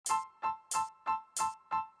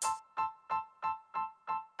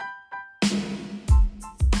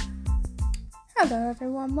Hello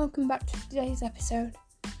everyone, welcome back to today's episode.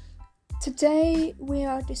 Today we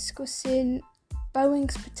are discussing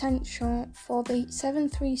Boeing's potential for the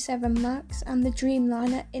 737 MAX and the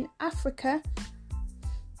Dreamliner in Africa.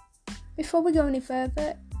 Before we go any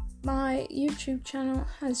further, my YouTube channel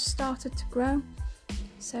has started to grow,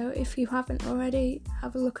 so if you haven't already,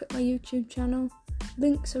 have a look at my YouTube channel.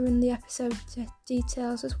 Links are in the episode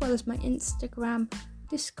details, as well as my Instagram,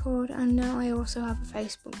 Discord, and now I also have a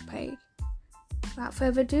Facebook page. Without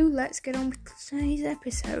further ado, let's get on with today's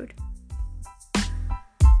episode.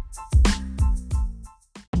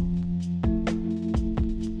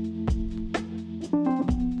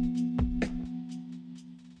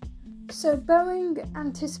 So Boeing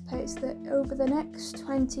anticipates that over the next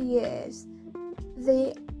 20 years,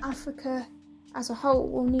 the Africa as a whole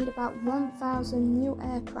will need about 1,000 new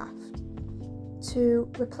aircraft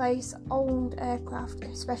to replace old aircraft,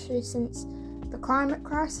 especially since the climate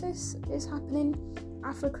crisis is happening.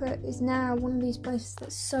 Africa is now one of these places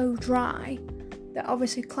that's so dry that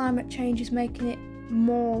obviously climate change is making it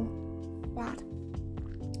more bad.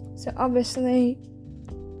 So obviously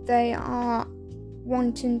they are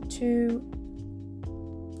wanting to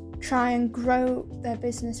try and grow their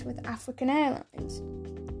business with African Airlines.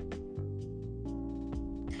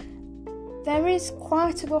 There is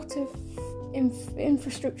quite a lot of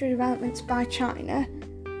infrastructure developments by China.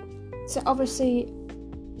 So obviously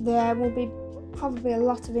there will be probably a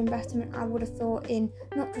lot of investment, I would have thought, in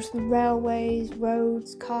not just the railways,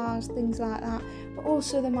 roads, cars, things like that, but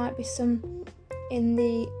also there might be some in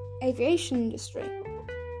the aviation industry.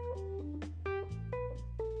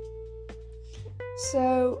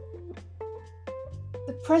 So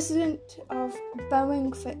the president of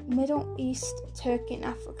Boeing for Middle East, Turkey and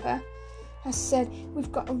Africa has said,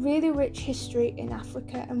 "We've got a really rich history in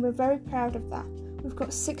Africa and we're very proud of that. We've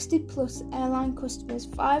got 60 plus airline customers,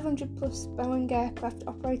 500 plus Boeing aircraft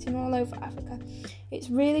operating all over Africa.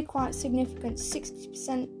 It's really quite significant.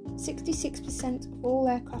 66% of all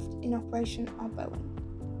aircraft in operation are Boeing."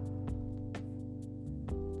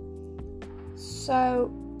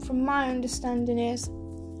 So, from my understanding is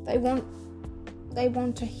they want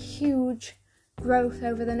a huge growth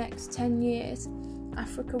over the next 10 years,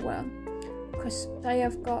 Africa will, because they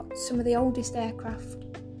have got some of the oldest aircraft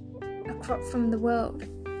from the world.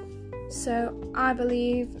 So I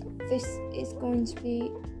believe this is going to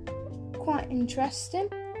be quite interesting.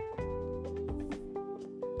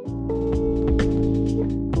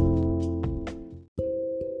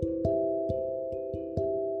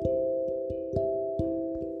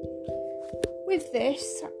 With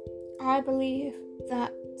this, I believe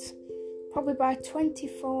that probably by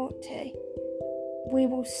 2040 we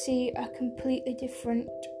will see a completely different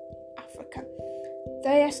Africa.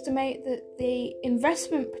 They estimate that the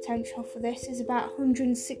investment potential for this is about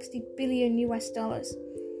 $160 billion.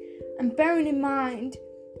 And bearing in mind,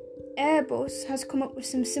 Airbus has come up with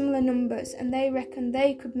some similar numbers, and they reckon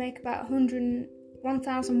they could make about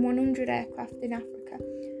 1,100 aircraft in Africa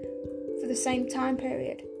for the same time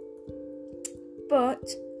period.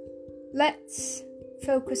 But let's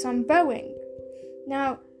focus on Boeing.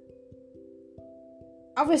 Now,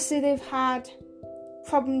 obviously they've had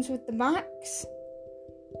problems with the MAX,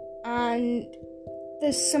 and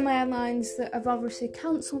there's some airlines that have obviously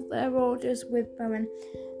cancelled their orders with Boeing.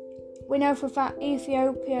 We know for a fact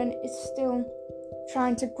Ethiopian is still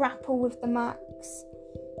trying to grapple with the MAX.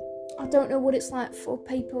 I don't know what it's like for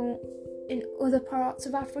people in other parts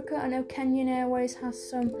of Africa. I know Kenyan Airways has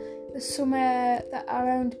some. There's some that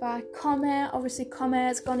are owned by Comair. Obviously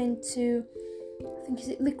Comair's gone into, I think, is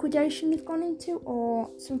it liquidation they've gone into,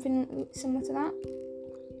 or something similar to that.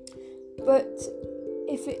 But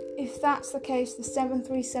if that's the case, the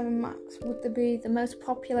 737 MAX would be the most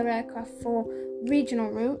popular aircraft for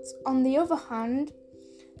regional routes. On the other hand,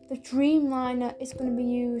 the Dreamliner is going to be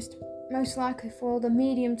used most likely for the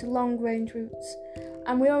medium to long range routes,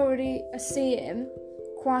 and we already are seeing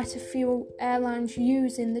quite a few airlines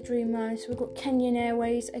using the Dreamliner. So we've got Kenyan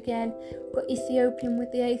Airways again, we've got Ethiopian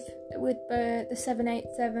with the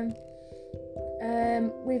 787.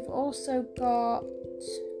 We've also got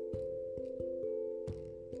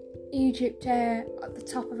Egypt Air at the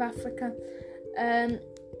top of Africa.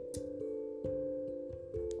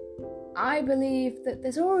 I believe that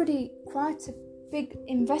there's already quite a big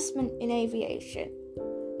investment in aviation,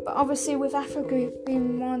 but obviously with Africa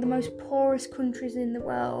being one of the most poorest countries in the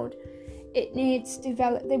world, it needs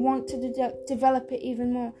develop. They want to develop it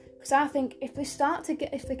even more, because I think if they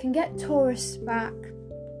can get tourists back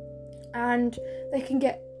and they can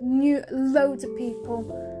get loads of people,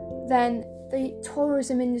 then the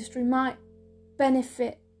tourism industry might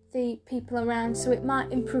benefit the people around, so it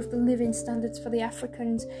might improve the living standards for the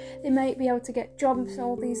Africans. They might be able to get jobs for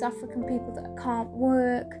all these African people that can't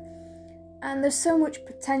work, and there's so much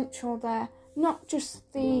potential there. Not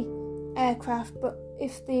just the aircraft, but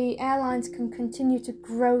if the airlines can continue to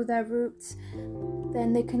grow their routes,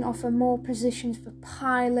 then they can offer more positions for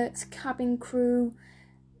pilots, cabin crew,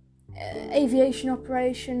 aviation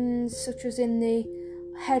operations, such as in the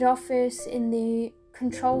head office, in the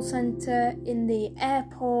control centre, in the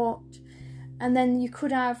airport. And then you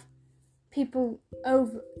could have people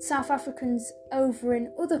South Africans over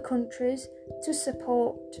in other countries to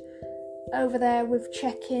support over there with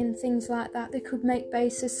check-in, things like that. They could make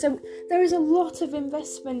bases. So there is a lot of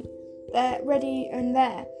investment there, ready and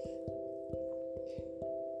there.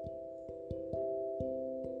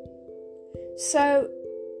 So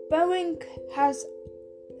Boeing has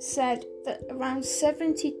said that around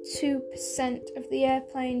 72% of the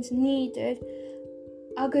airplanes needed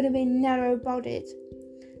are going to be narrow-bodied.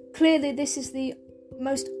 Clearly this is the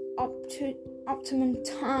most optimum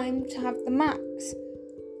time to have the MAX,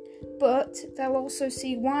 but they'll also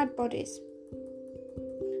see wide bodies.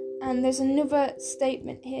 And there's another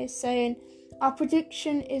statement here saying, our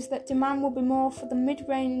prediction is that demand will be more for the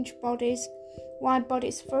mid-range bodies, wide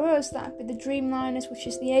bodies. For us, that would be the Dreamliners, which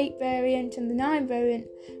is the 8 variant and the 9 variant.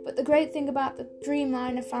 But the great thing about the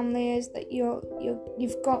Dreamliner family is that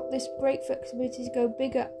you've got this great flexibility to go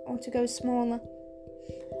bigger or to go smaller.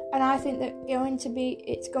 And I think that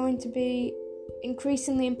it's going to be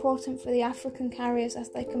increasingly important for the African carriers as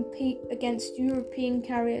they compete against European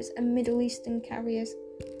carriers and Middle Eastern carriers.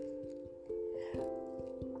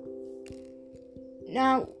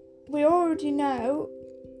 Now, we already know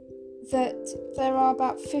that there are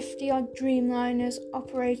about 50 odd Dreamliners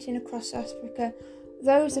operating across Africa.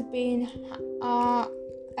 Those have been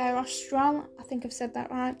Air Austral, I think I've said that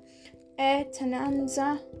right, Air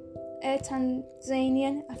Tanzanian,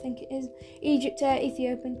 I think it is, Egypt Air,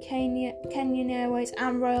 Ethiopian, Kenyan Airways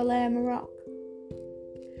and Royal Air Maroc.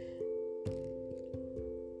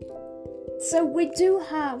 So we do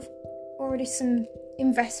have already some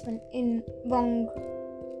investment in long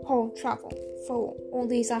haul travel for all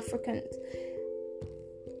these Africans,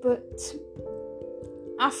 but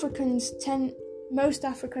most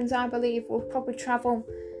Africans I believe will probably travel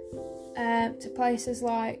to places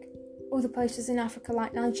like other places in Africa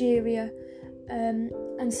like Nigeria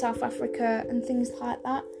and South Africa and things like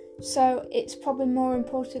that. So it's probably more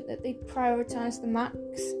important that they prioritise the MAX.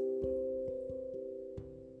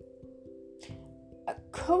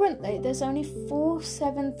 Currently, there's only 4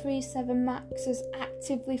 737 MAXs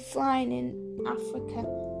actively flying in Africa,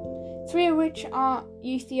 3 of which are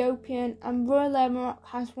Ethiopian, and Royal Air Maroc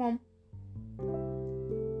has 1.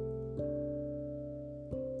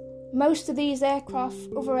 Most of these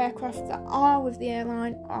other aircraft that are with the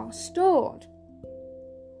airline are stored.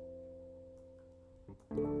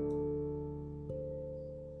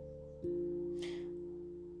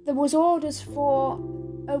 There was orders for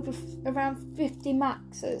around 50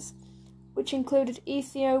 MAXs, which included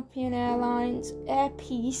Ethiopian Airlines, Air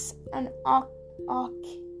Peace, and I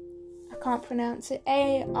can't pronounce it,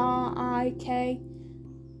 ARIK.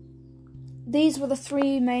 These were the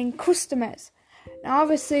 3 main customers. Now,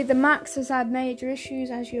 obviously, the MAX has had major issues,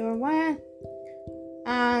 as you're aware,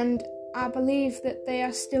 and I believe that they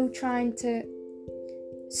are still trying to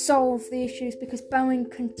solve the issues because Boeing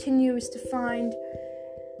continues to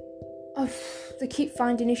they keep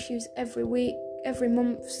finding issues every week, every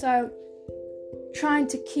month, so trying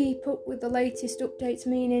to keep up with the latest updates,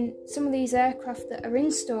 meaning some of these aircraft that are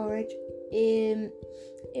in storage,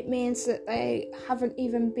 it means that they haven't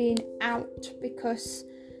even been out because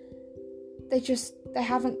they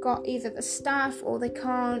haven't got either the staff or they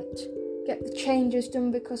can't get the changes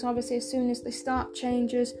done, because obviously as soon as they start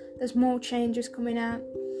changes, there's more changes coming out.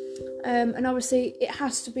 And obviously it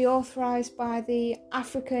has to be authorised by the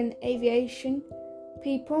African aviation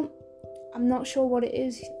people. I'm not sure what it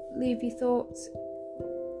is. Leave your thoughts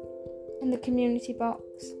in the community box.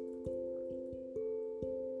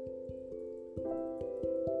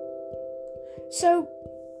 So,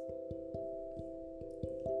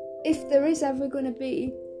 if there is ever going to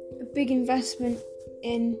be a big investment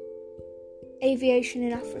in aviation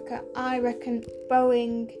in Africa, I reckon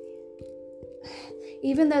Boeing,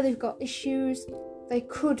 even though they've got issues, they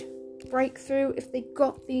could break through if they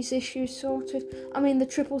got these issues sorted. I mean, the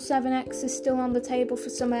 777X is still on the table for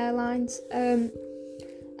some airlines, and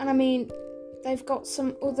I mean, they've got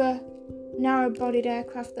some other narrow-bodied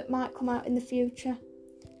aircraft that might come out in the future.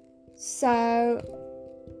 So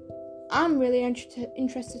I'm really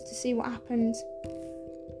interested to see what happens.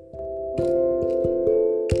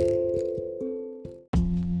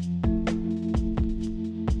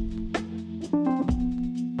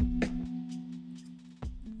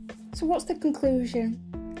 what's the conclusion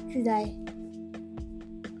today?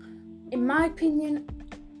 In my opinion,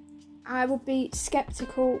 I would be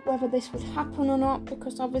sceptical whether this would happen or not,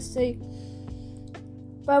 because obviously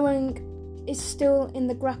Boeing is still in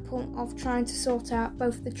the grapple of trying to sort out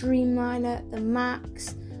both the Dreamliner, the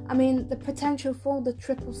MAX. I mean, the potential for the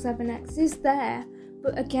 777X is there,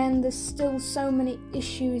 but again, there's still so many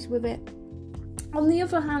issues with it. On the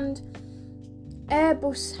other hand,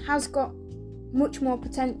 Airbus has got much more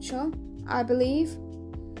potential, I believe,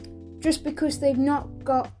 just because they've not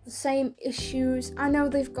got the same issues. I know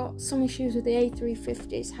they've got some issues with the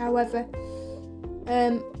A350s, however,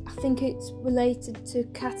 I think it's related to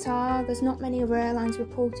Qatar. There's not many other airlines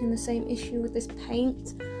reporting the same issue with this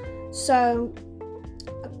paint, so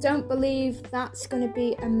I don't believe that's going to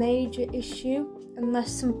be a major issue unless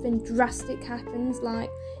something drastic happens, like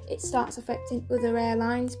it starts affecting other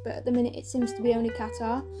airlines, but at the minute it seems to be only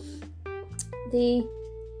Qatar. The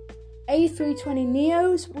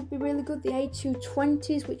A320neos would be really good. The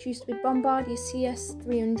A220s, which used to be Bombardier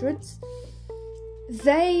CS300s,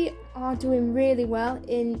 they are doing really well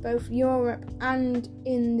in both Europe and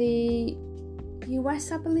in the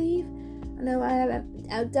US, I believe. I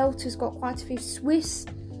know Delta's got quite a few. Swiss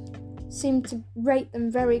seem to rate them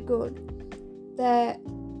very good. They're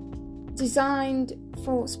designed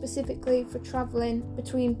specifically for travelling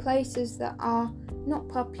between places that are not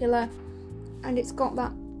popular, and it's got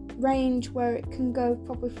that range where it can go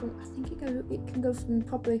probably from, it can go from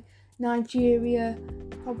probably Nigeria,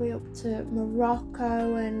 probably up to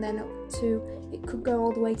Morocco, and then it could go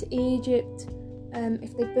all the way to Egypt,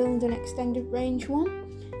 if they build an extended range one.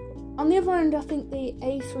 On the other hand, I think the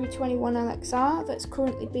A321LXR that's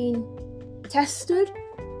currently being tested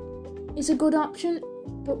is a good option,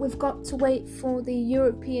 but we've got to wait for the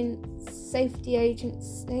European Safety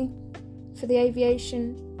Agency for the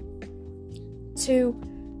aviation to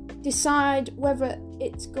decide whether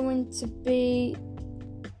it's going to be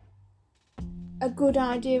a good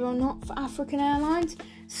idea or not for African airlines.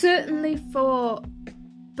 Certainly for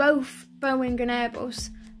both Boeing and Airbus,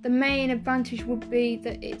 the main advantage would be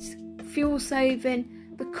that it's fuel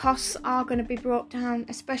saving. The costs are going to be brought down,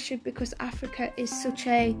 especially because Africa is such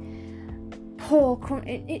a poor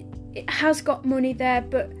country. It has got money there,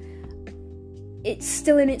 but it's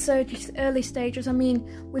still in its early stages. I mean,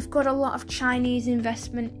 we've got a lot of Chinese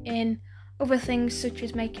investment in other things such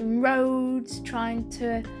as making roads, trying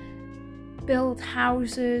to build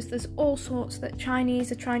houses. There's all sorts that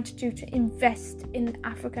Chinese are trying to do to invest in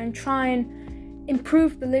Africa and try and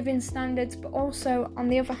improve the living standards. But also, on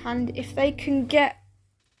the other hand, if they can get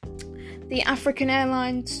the African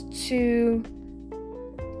airlines to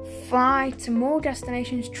fly to more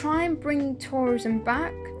destinations, try and bring tourism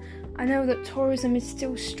back. I know that tourism is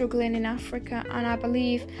still struggling in Africa, and I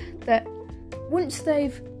believe that once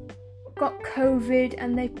they've got COVID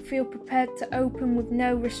and they feel prepared to open with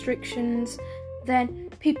no restrictions, then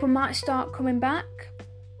people might start coming back.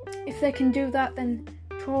 If they can do that, then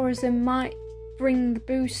tourism might bring the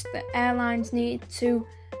boost that airlines need to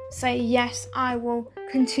say, yes, I will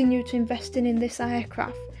continue to invest in this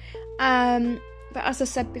aircraft. But as I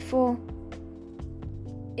said before,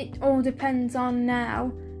 it all depends on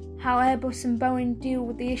now how Airbus and Boeing deal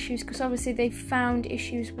with the issues, because obviously they've found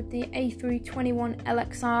issues with the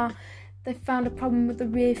A321LXR. They've found a problem with the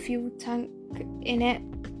rear fuel tank in it.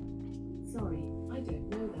 Sorry, I don't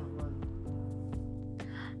know that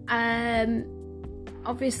one.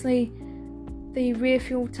 Obviously, the rear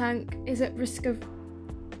fuel tank is at risk of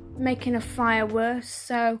making a fire worse,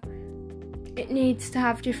 so it needs to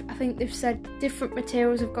have, I think they've said different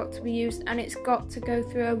materials have got to be used, and it's got to go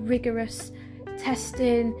through a rigorous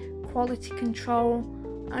testing, quality control,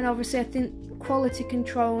 and obviously I think quality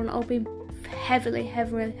control will be heavily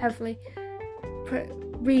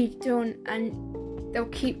redone, and they'll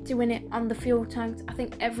keep doing it on the fuel tanks. I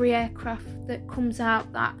think every aircraft that comes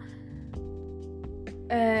out that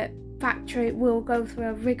factory will go through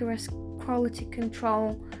a rigorous quality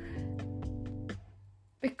control,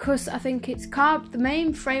 because I think it's the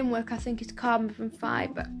main framework I think is carbon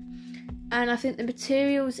fibre, and I think the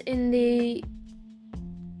materials in the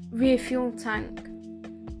rear fuel tank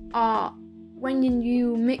are, when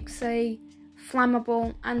you mix a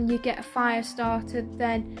flammable and you get a fire started,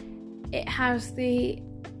 then it has the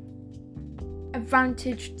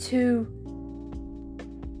advantage to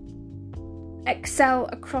excel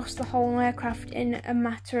across the whole aircraft in a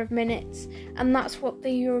matter of minutes, and that's what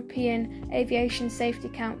the European Aviation Safety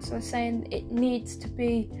Council are saying. It needs to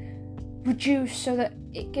be reduced so that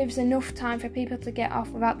it gives enough time for people to get off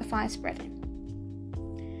without the fire spreading.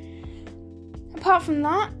 Apart from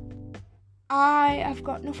that, I have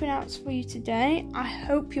got nothing else for you today. I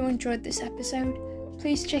hope you enjoyed this episode.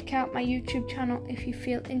 Please check out my YouTube channel if you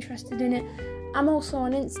feel interested in it. I'm also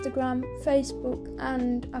on Instagram, Facebook,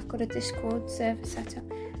 and I've got a Discord server set up.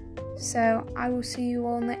 So I will see you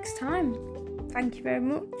all next time. Thank you very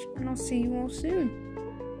much, and I'll see you all soon.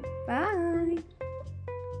 Bye.